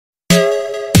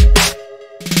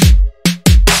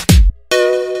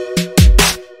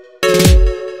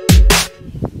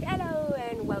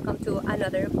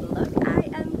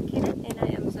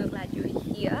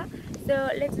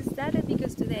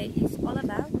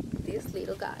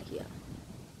got here?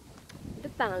 The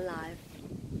VanLife.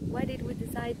 Why did we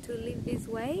decide to live this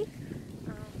way?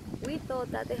 We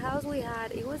thought that the house we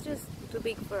had, it was just too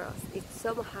big for us.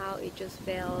 It just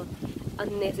felt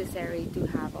unnecessary to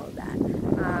have all that.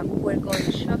 We're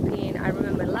going shopping. I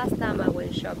remember last time I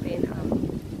went shopping,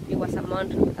 it was a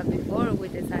month before we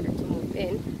decided to move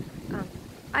in.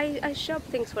 I shop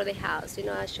things for the house, you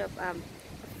know. I shop a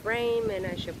frame, and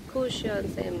I shop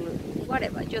cushions and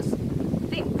whatever, just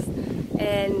things.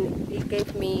 And it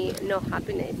gave me no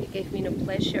happiness, it gave me no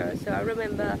pleasure. So I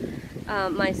remember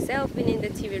myself being in the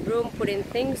TV room, putting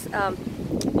things,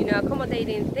 you know,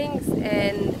 accommodating things,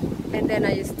 and then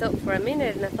I just stopped for a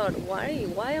minute and I thought,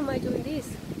 why am I doing this?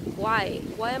 Why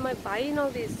am I buying all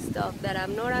this stuff that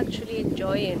I'm not actually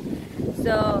enjoying?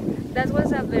 So that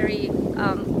was a very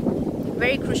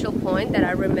very crucial point that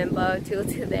I remember till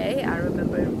today. I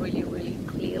remember it really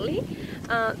clearly.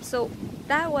 So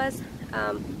that was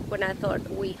when I thought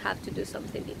we have to do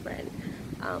something different.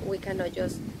 We cannot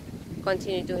just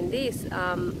continue doing this.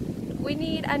 We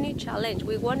need a new challenge.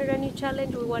 We wanted a new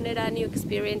challenge. We wanted a new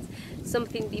experience,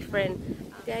 something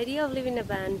different. The idea of living in a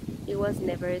van, it was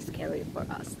never scary for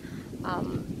us.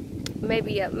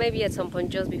 Maybe at some point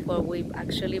just before we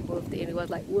actually moved in, it was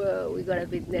like, whoa, we got a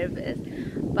bit nervous,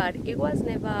 but it was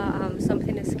never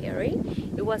something scary.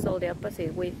 It was all the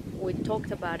opposite. We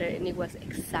talked about it and it was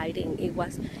exciting.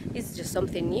 It's just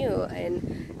something new,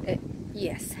 and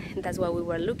yes, that's what we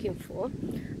were looking for.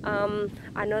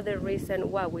 Another reason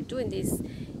why we're doing this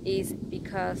is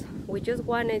because we just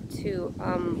wanted to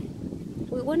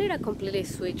we wanted a completely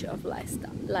switch of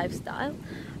lifestyle.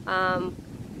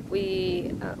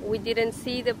 We didn't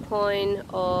see the point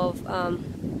of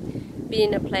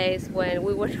being in a place when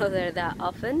we were not there that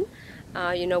often.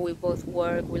 You know, we both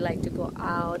work, we like to go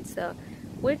out, so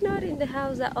we're not in the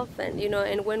house that often, you know,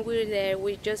 and when we're there,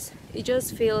 it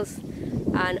just feels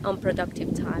an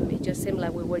unproductive time. It just seemed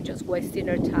like we were just wasting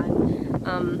our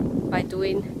time by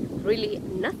doing really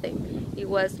nothing. It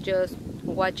was just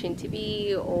watching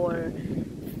TV or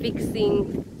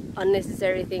fixing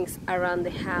unnecessary things around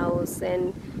the house,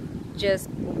 and just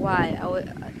why.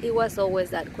 It was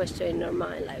always that question in our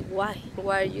mind, like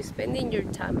why are you spending your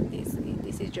time with this?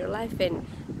 This is your life, and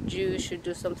you should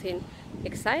do something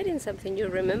exciting, something you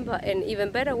remember, and even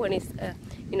better when it's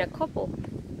in a couple,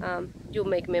 you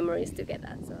make memories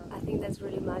together. So I think that's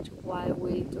really much why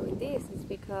we're doing this, is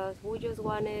because we just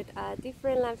wanted a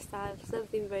different lifestyle,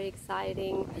 something very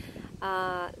exciting,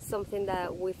 something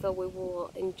that we thought we will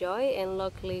enjoy, and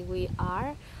luckily we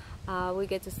are. We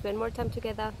get to spend more time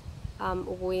together.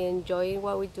 We enjoy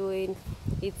what we're doing.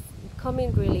 It's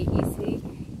coming really easy,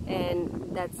 and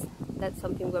that's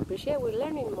something we appreciate. We're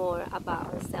learning more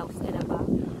about ourselves and about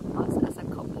us as a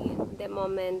couple. The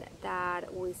moment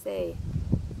that we say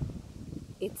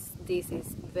this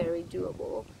is very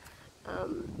doable,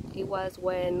 it was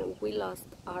when we lost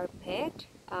our pet.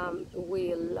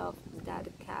 We loved that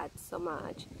cat so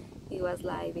much. It was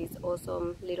like this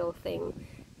awesome little thing.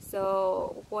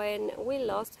 So when we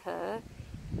lost her,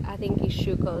 I think it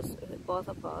shook us, both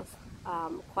of us,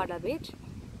 quite a bit.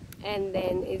 And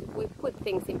then we put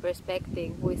things in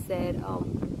perspective. We said,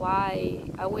 why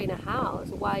are we in a house?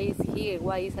 Why is here?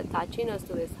 Why is attaching us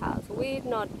to this house? We're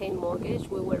not paying mortgage,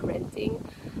 we were renting.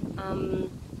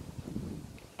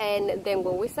 And then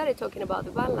when we started talking about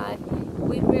the van life,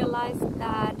 we realized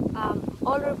that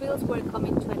all our bills were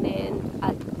coming to an end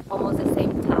at almost the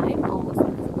same time, almost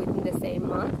within the same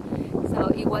month. So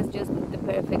it was just the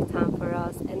perfect time for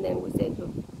us. And then we said,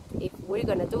 if we're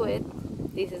gonna do it,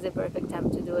 this is the perfect time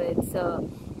to do it. So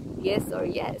yes or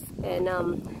yes, and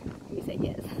we said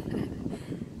yes.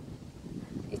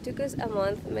 It took us a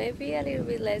month, maybe a little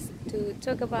bit less, to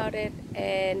talk about it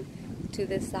and to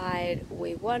decide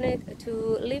we wanted to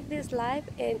live this life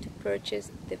and to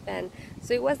purchase the van.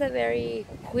 So it was a very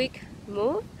quick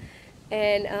move,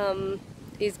 and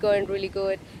it's going really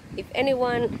good. If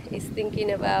anyone is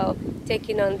thinking about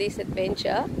taking on this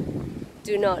adventure,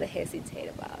 do not hesitate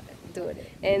about it. Do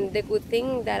it. And the good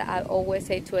thing that I always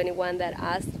say to anyone that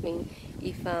asks me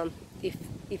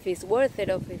if it's worth it,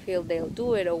 or if we feel they'll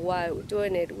do it, or why we're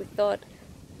doing it, we thought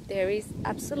there is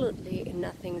absolutely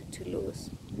nothing to lose.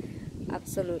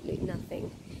 Absolutely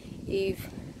nothing. If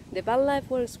the van life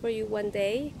works for you one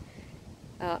day,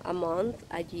 a month,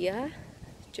 a year,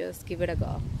 just give it a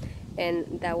go.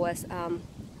 And that was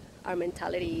our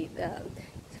mentality.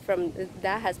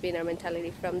 That has been our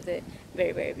mentality from the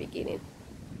very beginning.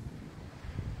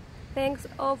 Thanks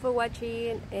all for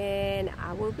watching, and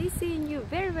I will be seeing you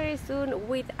very soon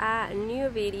with a new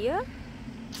video.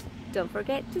 Don't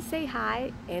forget to say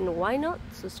hi, and why not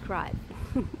subscribe.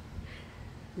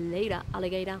 Later,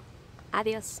 alligator.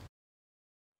 Adios.